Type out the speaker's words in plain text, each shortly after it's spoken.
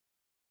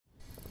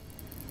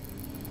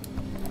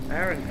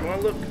Aaron, you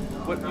want to look?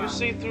 What you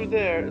see through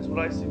there is what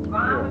I see through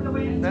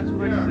here. That's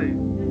what I see.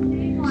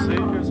 See,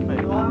 here's me.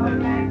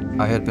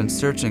 I had been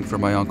searching for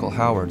my Uncle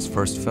Howard's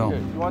first film.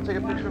 Here, you want to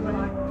take a picture of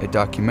me? A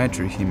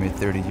documentary he made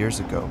 30 years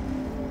ago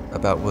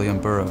about William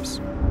Burroughs.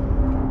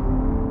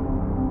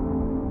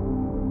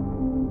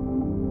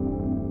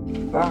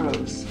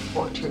 Burroughs,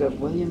 portrait of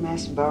William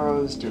S.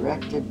 Burroughs,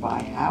 directed by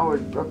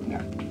Howard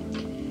Brookner.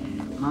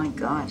 My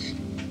gosh.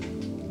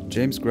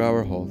 James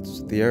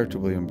Grauerholtz, the heir to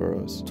William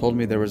Burroughs, told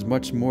me there was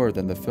much more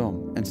than the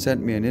film and sent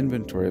me an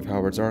inventory of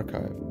Howard's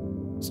archive,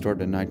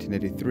 stored in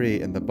 1983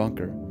 in the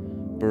Bunker,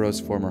 Burroughs'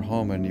 former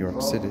home in New York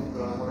City.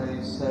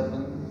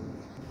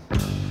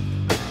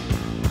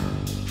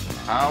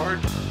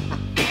 Howard?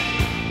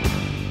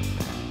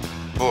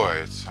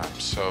 Boy, I'm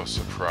so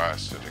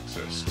surprised it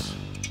exists.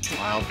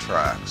 Wild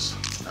tracks.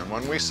 And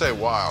when we say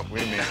wild, we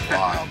mean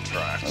wild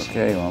tracks.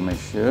 Okay, you want me to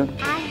shoot?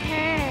 I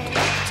heard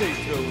Take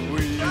the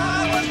wheel.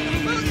 that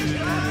in the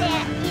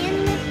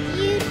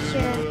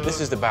future. This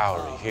is the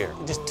Bowery here.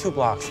 Just 2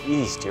 blocks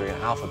east, you're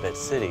in Alphabet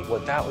City.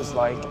 What that was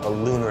like, a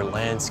lunar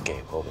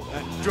landscape over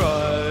there.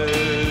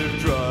 Drive,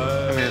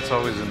 drive. I mean, it's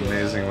always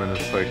amazing when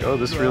it's like, oh,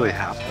 this really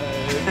happened.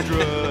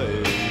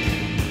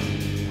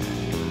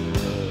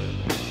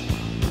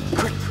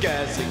 Quick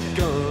as a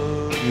gun.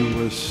 He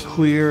was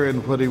clear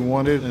in what he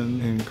wanted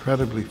and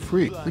incredibly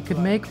free. We could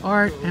make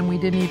art and we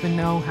didn't even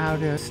know how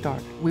to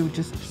start. We would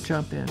just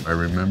jump in. I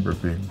remember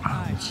being,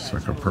 wow, this is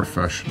like a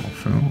professional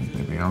film.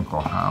 Maybe Uncle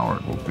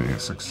Howard will be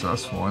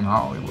successful in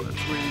Hollywood.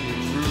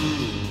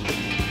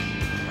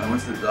 I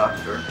went to the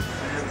doctor.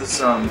 I had this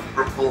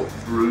purple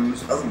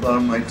bruise on the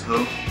bottom of my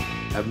toe.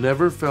 I've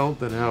never felt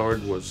that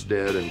Howard was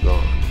dead and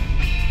gone.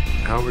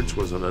 Howard's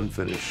was an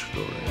unfinished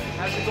story.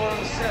 How's it going on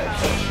the set?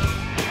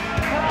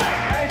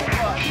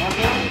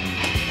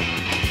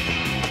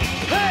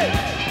 Hey!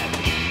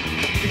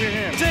 Give me your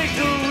hand. Take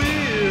the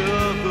wheel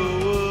of the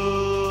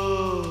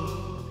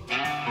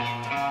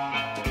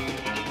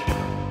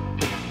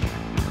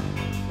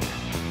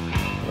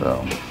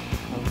Well,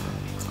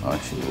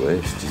 aren't you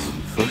wasting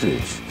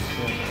footage?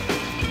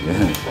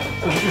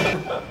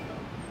 Yeah.